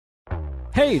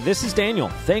Hey, this is Daniel.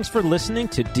 Thanks for listening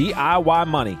to DIY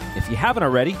Money. If you haven't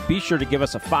already, be sure to give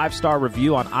us a 5-star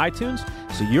review on iTunes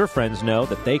so your friends know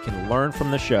that they can learn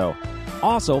from the show.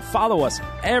 Also, follow us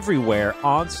everywhere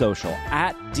on social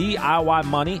at DIY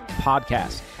Money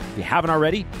Podcast. If you haven't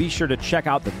already, be sure to check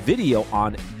out the video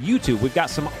on YouTube. We've got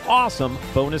some awesome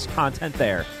bonus content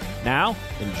there. Now,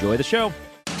 enjoy the show.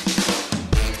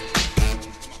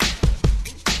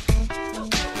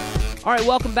 All right,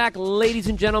 welcome back, ladies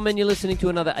and gentlemen. You're listening to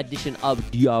another edition of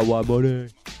DIY Money.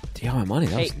 DIY Money,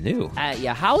 that was new.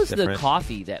 Yeah, how is Different. the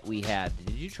coffee that we had?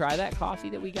 Did you try that coffee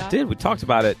that we got? Did. We talked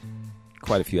about it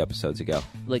quite a few episodes ago.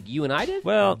 Like you and I did?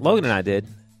 Well, Logan and I did.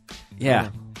 Yeah.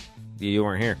 You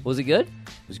weren't here. Was it good?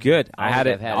 It was good. I had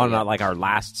it on yet. like our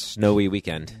last snowy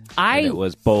weekend. And it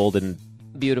was bold and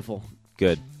Beautiful.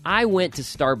 good. I went to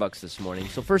Starbucks this morning.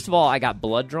 So first of all, I got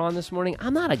blood drawn this morning.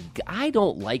 I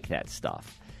don't like that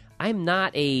stuff. I'm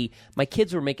not my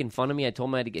kids were making fun of me. I told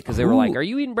them I had to get, because they were like, are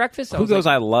you eating breakfast? Who goes,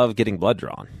 I love getting blood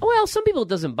drawn? Well, some people it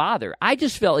doesn't bother. I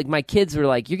just felt like my kids were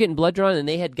like, you're getting blood drawn, and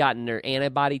they had gotten their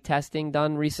antibody testing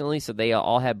done recently, so they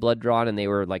all had blood drawn, and they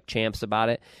were like champs about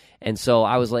it. And so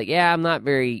I was like, yeah, I'm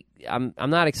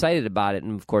not excited about it.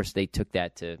 And of course they took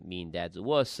that to mean Dad's a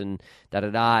wuss and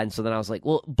da-da-da. And so then I was like,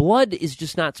 well, blood is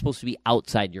just not supposed to be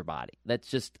outside your body. That's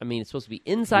just, it's supposed to be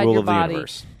inside Rule your of the body.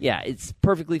 universe. Yeah, it's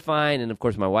perfectly fine. And of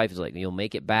course my wife is like, you'll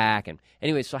make it back. And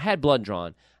anyway, so I had blood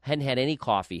drawn. Hadn't had any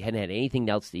coffee. Hadn't had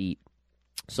anything else to eat.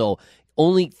 So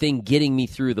only thing getting me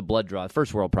through the blood draw,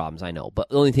 first world problems, I know, but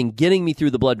the only thing getting me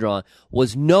through the blood draw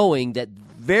was knowing that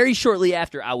very shortly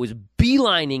after I was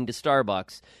beelining to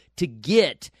Starbucks to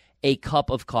get a cup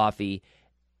of coffee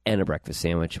and a breakfast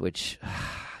sandwich, which,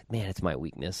 man, it's my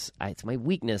weakness. It's my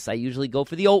weakness. I usually go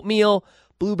for the oatmeal,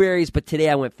 blueberries, but today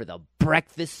I went for the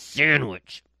breakfast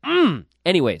sandwich.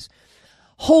 Anyways,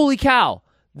 holy cow.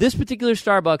 This particular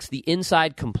Starbucks, the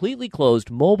inside completely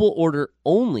closed, mobile order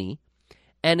only,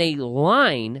 and a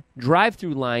line,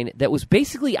 drive-through line, that was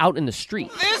basically out in the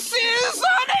street. This is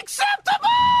unacceptable!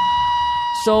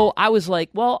 So I was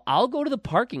like, well, I'll go to the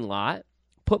parking lot,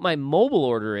 put my mobile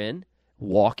order in,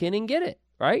 walk in and get it,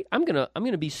 right? I'm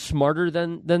gonna be smarter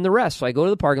than the rest. So I go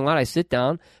to the parking lot, I sit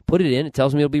down, put it in, it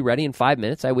tells me it'll be ready in 5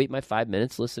 minutes. I wait my 5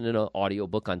 minutes, listen to an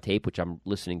audiobook on tape, which I'm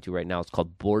listening to right now. It's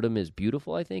called Boredom is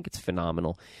Beautiful, I think. It's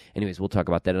phenomenal. Anyways, we'll talk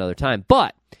about that another time.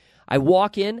 But I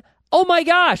walk in, oh my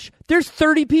gosh, there's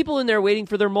 30 people in there waiting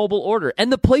for their mobile order, and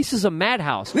the place is a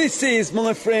madhouse. This is,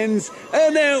 my friends,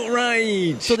 an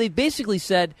outrage. So they basically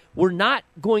said, we're not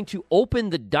going to open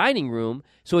the dining room,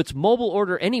 so it's mobile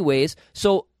order anyways,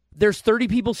 so there's 30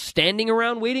 people standing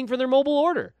around waiting for their mobile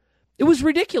order. It was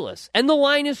ridiculous, and the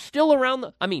line is still around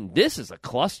this is a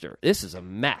cluster. This is a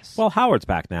mess. Well, Howard's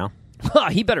back now.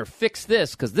 He better fix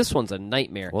this, because this one's a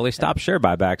nightmare. Well, they stopped share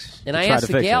buybacks. And I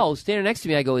asked the gal who's standing next to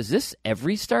me, I go, is this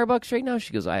every Starbucks right now?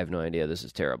 She goes, I have no idea. This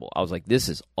is terrible. I was like, this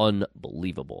is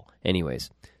unbelievable. Anyways,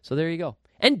 so there you go.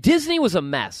 And Disney was a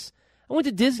mess. I went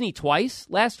to Disney twice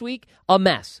last week. A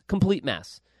mess. Complete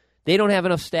mess. They don't have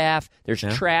enough staff. There's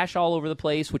trash all over the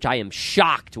place, which I am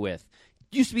shocked with.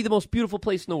 It used to be the most beautiful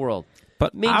place in the world.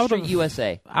 But Main Street,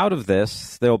 USA. Out of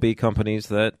this, there will be companies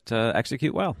that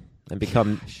execute well and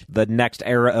become the next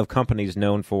era of companies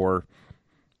known for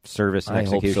service and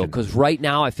execution. I hope so, because right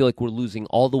now I feel like we're losing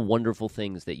all the wonderful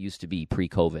things that used to be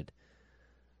pre-COVID.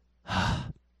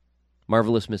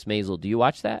 Marvelous Miss Maisel. Do you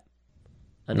watch that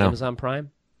on Amazon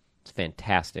Prime? It's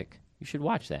fantastic. You should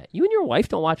watch that. You and your wife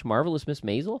don't watch Marvelous Miss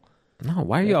Maisel? No,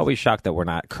 why are you always shocked that we're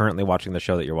not currently watching the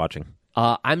show that you're watching?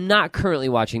 I'm not currently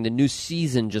watching. The new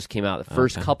season just came out. The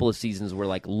first couple of seasons were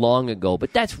like long ago,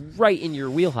 but that's right in your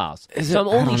wheelhouse. So I'm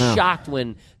only shocked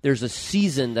when there's a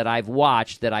season that I've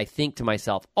watched that I think to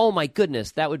myself, oh my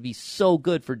goodness, that would be so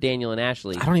good for Daniel and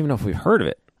Ashley. I don't even know if we've heard of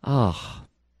it. Oh,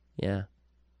 yeah.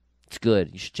 It's good.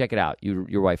 You should check it out.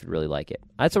 Your wife would really like it.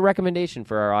 That's a recommendation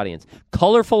for our audience.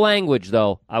 Colorful language,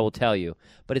 though, I will tell you.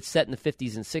 But it's set in the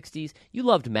 50s and 60s. You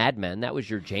loved Mad Men. That was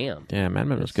your jam. Yeah, Mad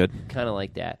Men was good. Kind of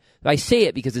like that. I say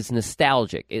it because it's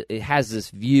nostalgic. It has this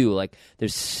view. Like,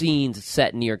 there's scenes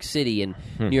set in New York City, and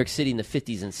New York City in the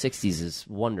 50s and 60s is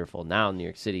wonderful. Now New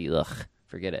York City,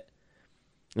 forget it.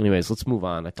 Anyways, let's move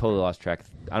on. I totally lost track.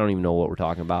 I don't even know what we're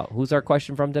talking about. Who's our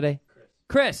question from today?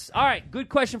 Chris. All right, good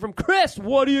question from Chris.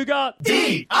 What do you got?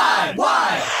 DIY!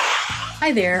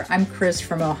 Hi there, I'm Chris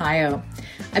from Ohio.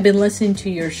 I've been listening to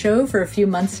your show for a few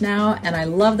months now, and I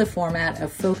love the format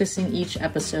of focusing each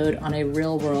episode on a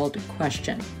real-world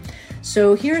question.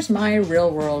 So here's my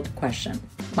real-world question.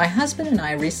 My husband and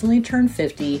I recently turned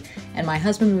 50, and my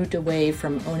husband moved away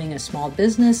from owning a small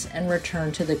business and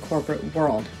returned to the corporate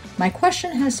world. My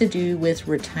question has to do with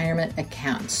retirement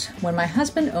accounts. When my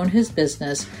husband owned his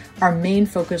business, our main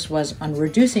focus was on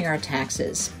reducing our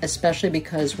taxes, especially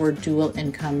because we're dual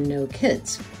income, no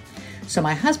kids. So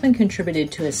my husband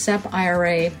contributed to a SEP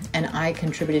IRA and I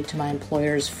contributed to my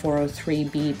employer's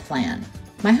 403B plan.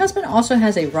 My husband also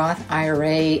has a Roth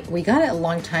IRA. We got it a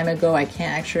long time ago. I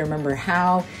can't actually remember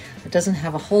how. It doesn't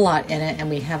have a whole lot in it and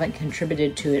we haven't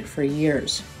contributed to it for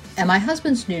years. At my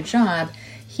husband's new job,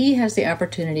 he has the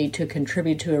opportunity to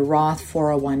contribute to a Roth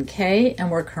 401k, and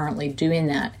we're currently doing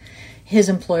that. His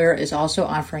employer is also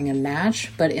offering a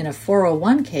match, but in a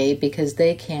 401k because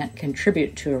they can't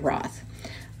contribute to a Roth.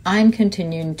 I'm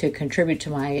continuing to contribute to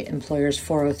my employer's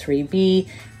 403b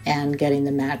and getting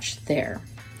the match there.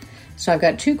 So I've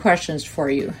got two questions for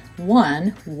you. One,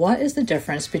 what is the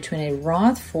difference between a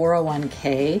Roth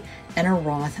 401k and a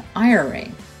Roth IRA?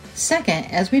 Second,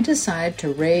 as we decide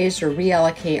to raise or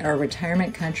reallocate our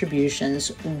retirement contributions,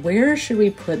 where should we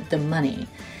put the money?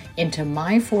 Into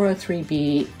my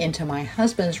 403b, into my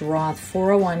husband's Roth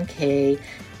 401k,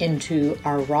 into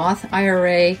our Roth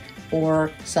IRA, or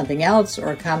something else,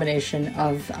 or a combination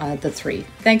of the three?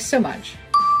 Thanks so much.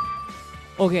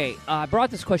 Okay, I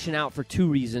brought this question out for two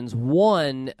reasons.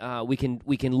 One, we can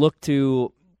look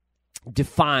to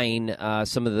define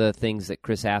some of the things that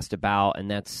Chris asked about, and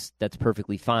that's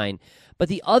perfectly fine. But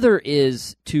the other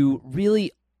is to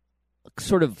really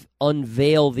sort of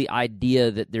unveil the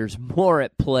idea that there's more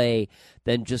at play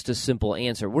than just a simple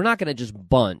answer. We're not going to just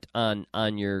bunt on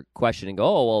your question and go,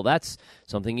 oh, well, that's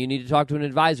something you need to talk to an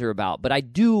advisor about. But I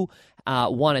do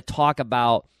want to talk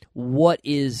about what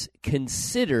is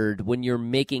considered when you're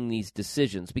making these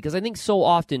decisions, because I think so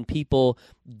often people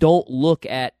don't look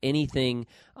at anything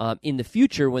in the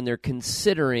future when they're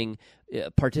considering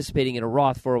participating in a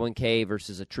Roth 401k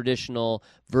versus a traditional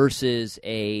versus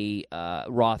a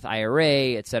Roth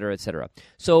IRA, et cetera, et cetera.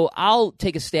 So I'll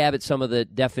take a stab at some of the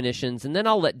definitions, and then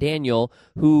I'll let Daniel,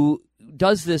 who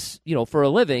does this, for a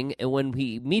living, and when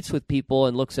he meets with people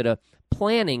and looks at a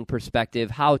planning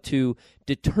perspective, how to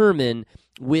determine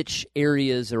which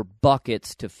areas or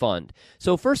buckets to fund.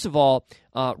 So first of all,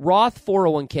 Roth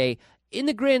 401k, in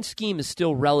the grand scheme, is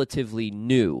still relatively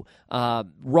new.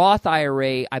 Roth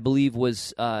IRA, I believe,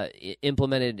 was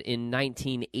implemented in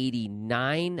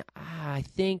 1989. I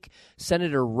think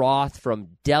Senator Roth from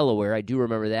Delaware, I do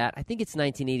remember that. I think it's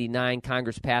 1989.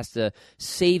 Congress passed a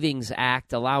Savings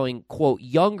Act allowing, quote,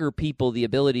 younger people the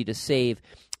ability to save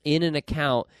in an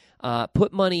account,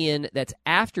 put money in that's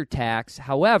after tax.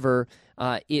 However,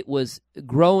 it was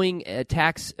growing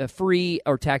tax-free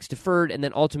or tax-deferred, and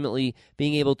then ultimately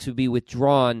being able to be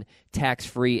withdrawn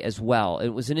tax-free as well. It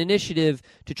was an initiative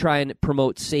to try and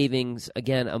promote savings,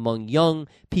 again, among young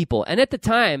people. And at the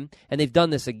time, and they've done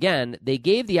this again, they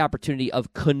gave the opportunity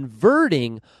of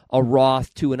converting a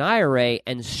Roth to an IRA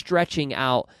and stretching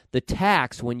out the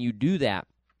tax when you do that.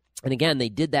 And again, they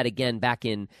did that again back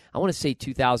in, I want to say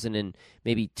 2000 and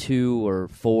maybe 2 or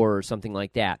 4 or something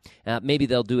like that. Maybe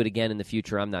they'll do it again in the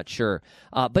future. I'm not sure.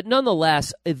 But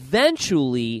nonetheless,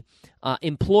 eventually,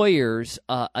 employers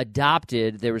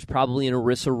adopted, there was probably an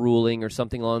ERISA ruling or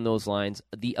something along those lines,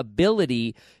 the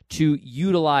ability to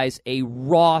utilize a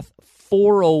Roth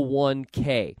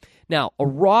 401k. Now, a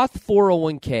Roth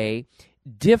 401k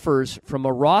differs from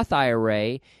a Roth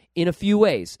IRA in a few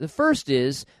ways. The first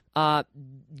is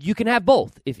you can have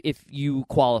both if you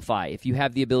qualify, if you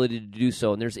have the ability to do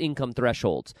so, and there's income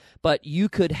thresholds. But you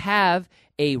could have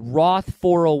a Roth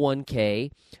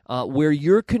 401k where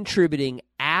you're contributing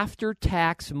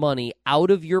after-tax money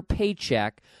out of your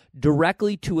paycheck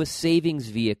directly to a savings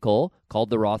vehicle called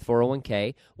the Roth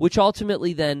 401k, which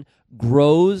ultimately then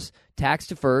grows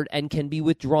tax-deferred and can be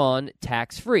withdrawn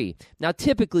tax-free. Now,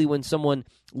 typically when someone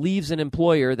leaves an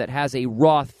employer that has a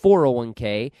Roth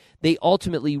 401k, they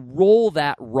ultimately roll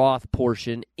that Roth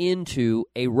portion into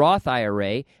a Roth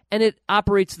IRA, and it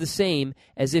operates the same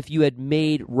as if you had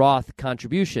made Roth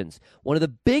contributions. One of the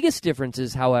biggest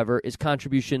differences, however, is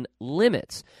contribution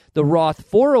limits. The Roth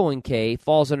 401k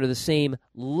falls under the same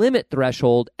limit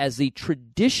threshold as the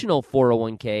traditional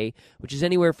 401k, which is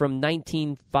anywhere from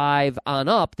 19.5 on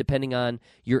up, depending on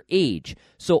your age.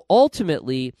 So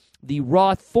ultimately, the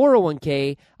Roth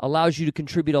 401k allows you to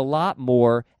contribute a lot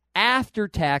more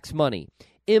after-tax money.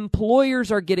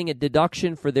 Employers are getting a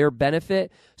deduction for their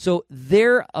benefit, so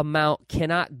their amount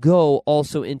cannot go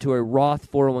also into a Roth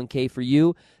 401k for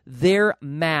you. Their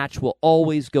match will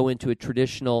always go into a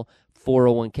traditional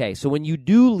 401k. So when you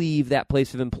do leave that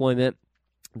place of employment,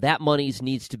 that money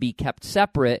needs to be kept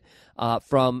separate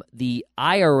from the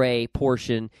IRA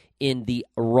portion in the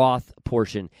Roth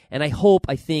portion. And I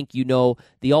think you know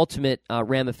the ultimate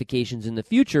ramifications in the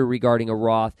future regarding a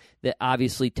Roth, that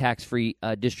obviously tax-free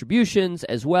distributions,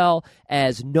 as well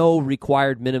as no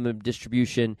required minimum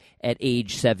distribution at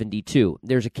age 72.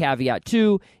 There's a caveat,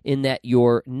 too, in that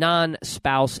your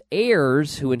non-spouse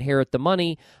heirs who inherit the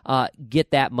money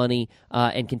get that money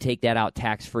and can take that out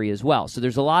tax-free as well. So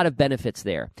there's a lot of benefits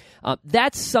there.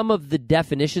 That's some of the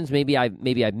definitions. Maybe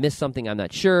I missed something. I'm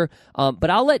not sure.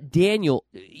 But I'll let Daniel,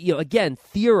 again,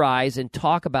 theorize and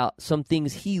talk about some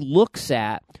things he looks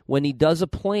at when he does a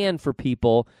plan for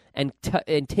people and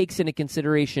takes into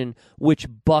consideration which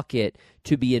bucket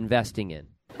to be investing in.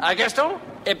 Gaston,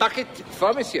 a bucket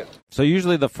for monsieur. So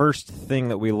usually the first thing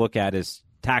that we look at is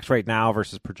tax rate now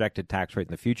versus projected tax rate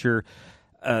in the future.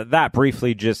 That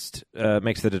briefly just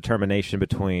makes the determination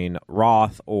between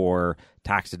Roth or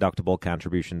tax-deductible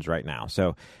contributions right now.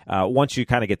 So once you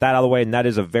kind of get that out of the way, and that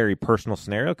is a very personal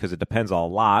scenario because it depends a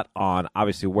lot on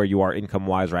obviously where you are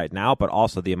income-wise right now, but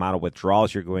also the amount of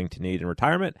withdrawals you're going to need in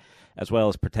retirement, as well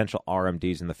as potential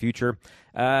RMDs in the future.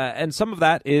 And some of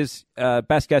that is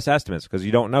best guess estimates because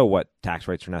you don't know what tax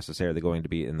rates are necessarily going to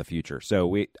be in the future. So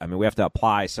we have to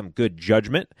apply some good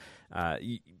judgment,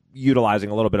 utilizing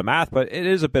a little bit of math, but it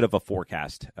is a bit of a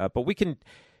forecast. But we can,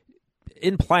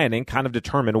 in planning, kind of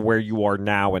determine where you are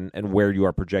now and where you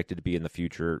are projected to be in the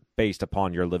future based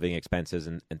upon your living expenses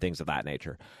and things of that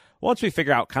nature. Once we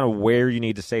figure out kind of where you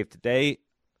need to save today,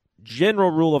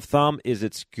 general rule of thumb is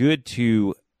it's good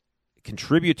to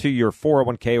contribute to your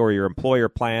 401k or your employer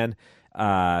plan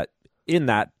in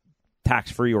that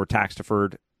tax-free or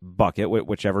tax-deferred bucket,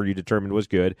 whichever you determined was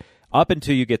good, up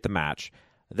until you get the match.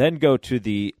 Then go to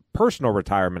the personal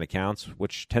retirement accounts,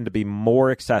 which tend to be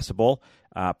more accessible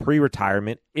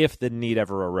pre-retirement if the need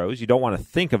ever arose. You don't want to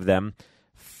think of them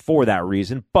for that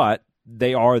reason, but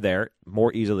they are there,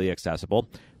 more easily accessible.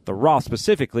 The Roth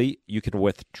specifically, you can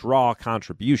withdraw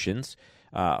contributions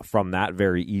from that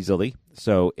very easily.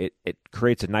 So it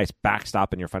creates a nice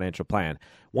backstop in your financial plan.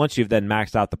 Once you've then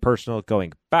maxed out the personal,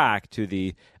 going back to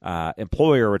the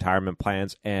employer retirement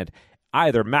plans and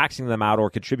either maxing them out or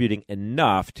contributing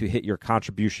enough to hit your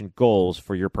contribution goals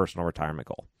for your personal retirement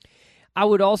goal. I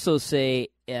would also say,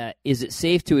 is it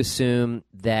safe to assume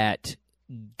that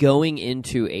going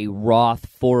into a Roth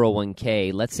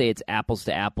 401k, let's say it's apples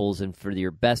to apples, and for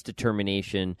your best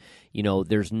determination,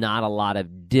 there's not a lot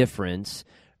of difference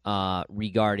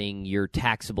regarding your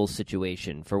taxable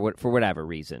situation for whatever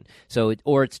reason. So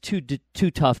it's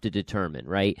too tough to determine,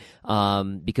 right?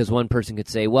 Because one person could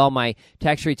say, well, my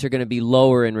tax rates are going to be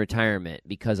lower in retirement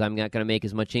because I'm not going to make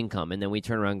as much income. And then we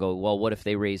turn around and go, well, what if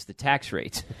they raise the tax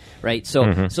rates, right?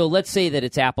 So So let's say that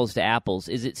it's apples to apples.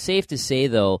 Is it safe to say,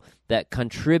 though, that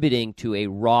contributing to a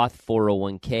Roth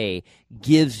 401k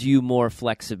gives you more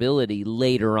flexibility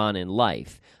later on in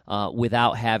life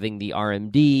without having the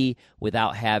RMD,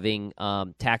 without having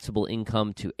taxable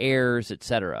income to heirs,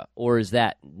 etc.? Or is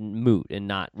that moot and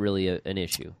not really an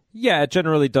issue? Yeah, it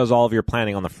generally does all of your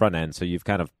planning on the front end. So you've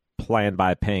kind of planned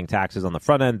by paying taxes on the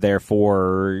front end.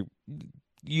 Therefore,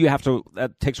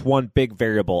 that takes one big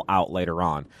variable out later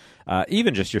on.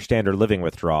 Even just your standard living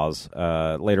withdrawals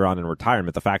later on in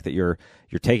retirement, the fact that you're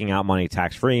taking out money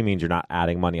tax-free means you're not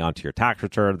adding money onto your tax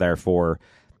return. Therefore,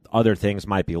 other things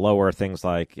might be lower, things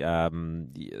like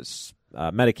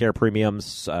Medicare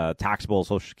premiums, taxable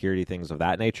Social Security, things of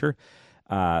that nature.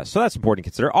 So that's important to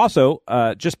consider. Also,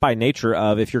 just by nature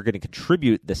of if you're going to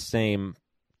contribute the same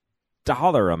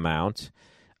dollar amount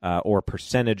or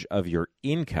percentage of your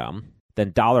income,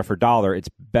 then dollar for dollar, it's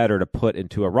better to put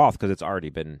into a Roth because it's already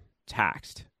been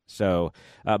taxed. So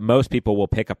most people will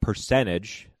pick a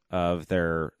percentage of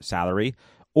their salary,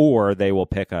 or they will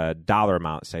pick a dollar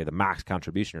amount, say the max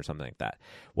contribution or something like that.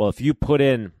 Well, if you put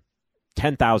in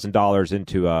 $10,000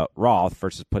 into a Roth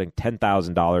versus putting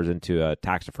 $10,000 into a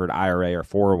tax-deferred IRA or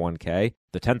 401k,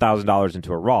 the $10,000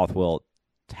 into a Roth will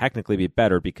technically be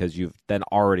better because you've then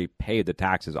already paid the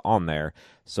taxes on there.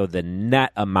 So the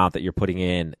net amount that you're putting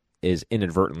in is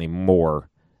inadvertently more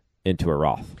into a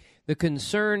Roth. The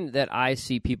concern that I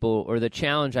see people, or the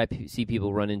challenge I see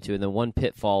people run into, and the one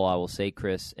pitfall I will say,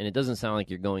 Chris, and it doesn't sound like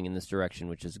you're going in this direction,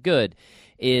 which is good,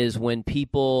 is when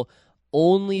people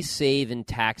only save in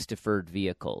tax-deferred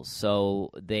vehicles.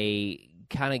 So they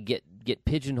kind of get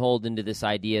pigeonholed into this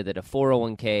idea that a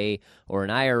 401k or an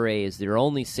IRA is their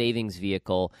only savings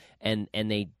vehicle, and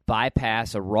they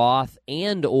bypass a Roth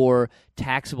and or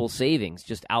taxable savings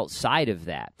just outside of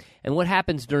that. And what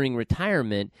happens during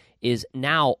retirement is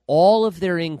now all of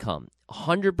their income,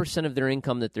 100% of their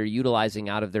income that they're utilizing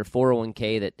out of their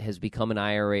 401k that has become an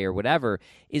IRA or whatever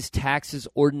is taxed as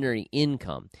ordinary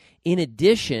income. In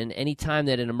addition, anytime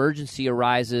that an emergency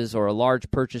arises or a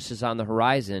large purchase is on the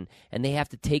horizon and they have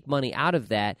to take money out of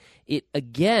that, it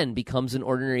again becomes an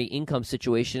ordinary income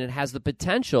situation. It has the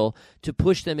potential to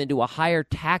push them into a higher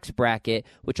tax bracket,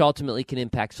 which ultimately can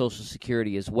impact Social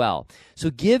Security as well. So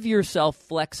give yourself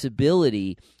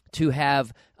flexibility to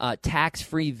have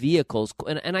tax-free vehicles.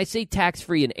 And I say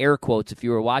tax-free in air quotes if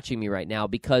you were watching me right now,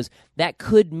 because that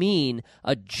could mean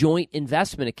a joint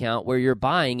investment account where you're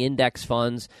buying index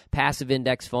funds, passive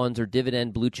index funds, or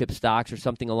dividend blue chip stocks or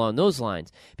something along those lines,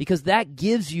 because that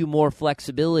gives you more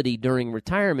flexibility during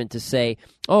retirement to say,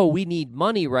 oh, we need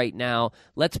money right now.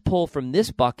 Let's pull from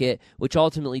this bucket, which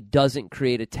ultimately doesn't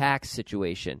create a tax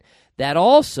situation. That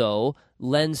also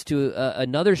lends to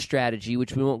another strategy,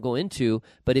 which we won't go into,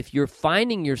 but if you're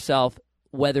finding yourself,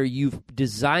 whether you've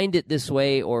designed it this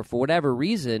way or for whatever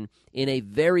reason, in a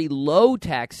very low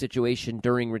tax situation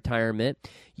during retirement,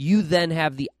 you then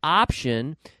have the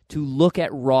option to look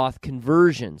at Roth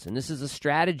conversions. And this is a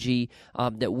strategy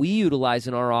that we utilize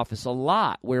in our office a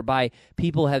lot, whereby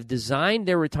people have designed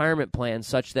their retirement plan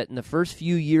such that in the first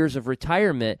few years of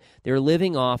retirement, they're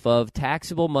living off of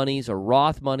taxable monies or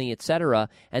Roth money, etc.,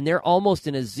 and they're almost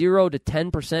in a 0 to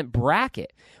 10%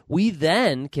 bracket. We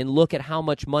then can look at how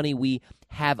much money we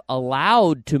have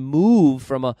allowed to move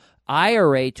from a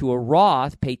IRA to a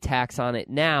Roth, pay tax on it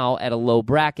now at a low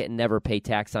bracket and never pay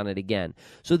tax on it again.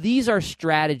 So these are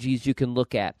strategies you can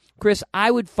look at. Chris,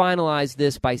 I would finalize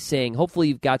this by saying, hopefully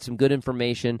you've got some good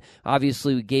information.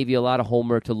 Obviously, we gave you a lot of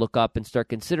homework to look up and start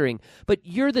considering, but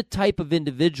you're the type of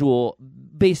individual,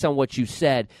 based on what you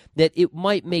said, that it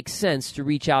might make sense to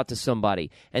reach out to somebody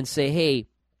and say, hey,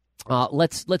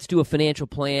 let's do a financial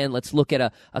plan. Let's look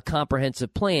at a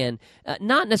comprehensive plan,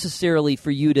 not necessarily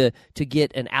for you to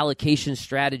get an allocation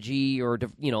strategy or to,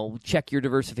 check your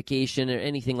diversification or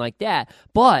anything like that,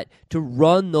 but to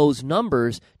run those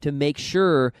numbers to make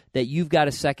sure that you've got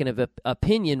a second of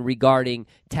opinion regarding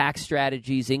tax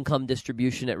strategies, income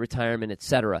distribution at retirement,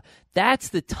 etc. That's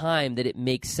the time that it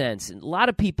makes sense. And a lot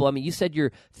of people, you said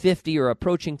you're 50 or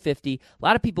approaching 50. A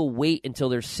lot of people wait until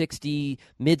they're 60,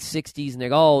 mid-60s, and they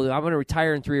go, oh, I'm going to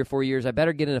retire in 3 or 4 years. I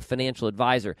better get in a financial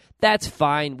advisor. That's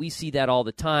fine. We see that all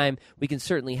the time. We can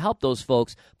certainly help those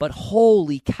folks. But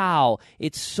holy cow,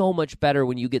 it's so much better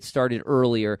when you get started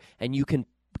earlier and you can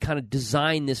kind of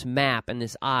design this map and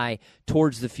this eye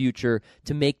towards the future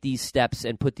to make these steps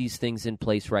and put these things in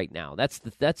place right now. That's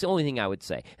the only thing I would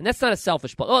say. And that's not a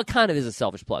selfish plug. Well, it kind of is a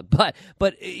selfish plug, but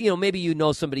maybe you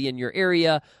know somebody in your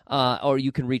area, or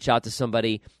you can reach out to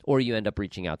somebody, or you end up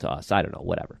reaching out to us. I don't know,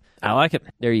 whatever. I like it.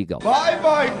 There you go.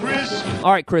 Bye-bye, Chris.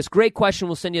 All right, Chris, great question.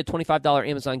 We'll send you a $25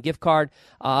 Amazon gift card.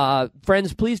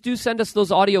 Friends, please do send us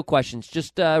those audio questions.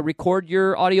 Just record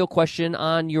your audio question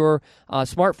on your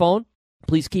smartphone.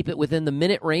 Please keep it within the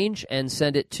minute range and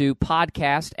send it to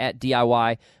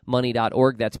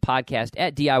podcast@DIYmoney.org. That's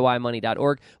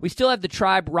podcast@DIYmoney.org. We still have the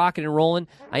tribe rocking and rolling.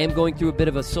 I am going through a bit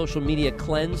of a social media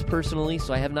cleanse personally,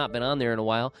 so I have not been on there in a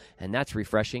while, and that's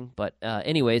refreshing. But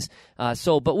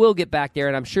but we'll get back there,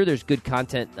 and I'm sure there's good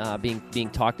content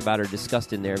being talked about or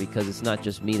discussed in there, because it's not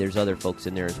just me. There's other folks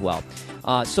in there as well.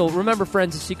 So remember,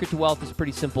 friends, the secret to wealth is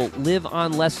pretty simple. Live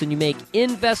on less than you make.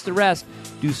 Invest the rest.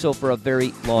 Do so for a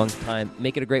very long time.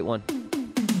 Make it a great one.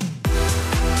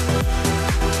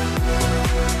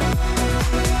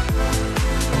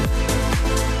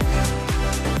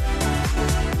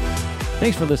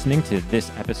 Thanks for listening to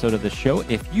this episode of the show.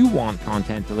 If you want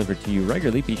content delivered to you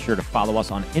regularly, be sure to follow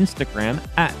us on Instagram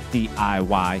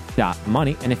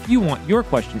 @DIY.money. And if you want your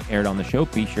question aired on the show,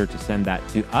 be sure to send that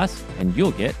to us, and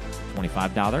you'll get a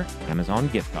 $25 Amazon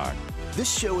gift card.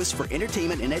 This show is for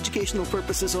entertainment and educational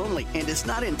purposes only and is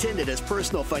not intended as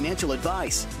personal financial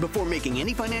advice. Before making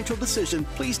any financial decision,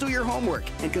 please do your homework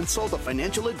and consult a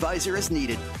financial advisor as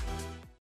needed.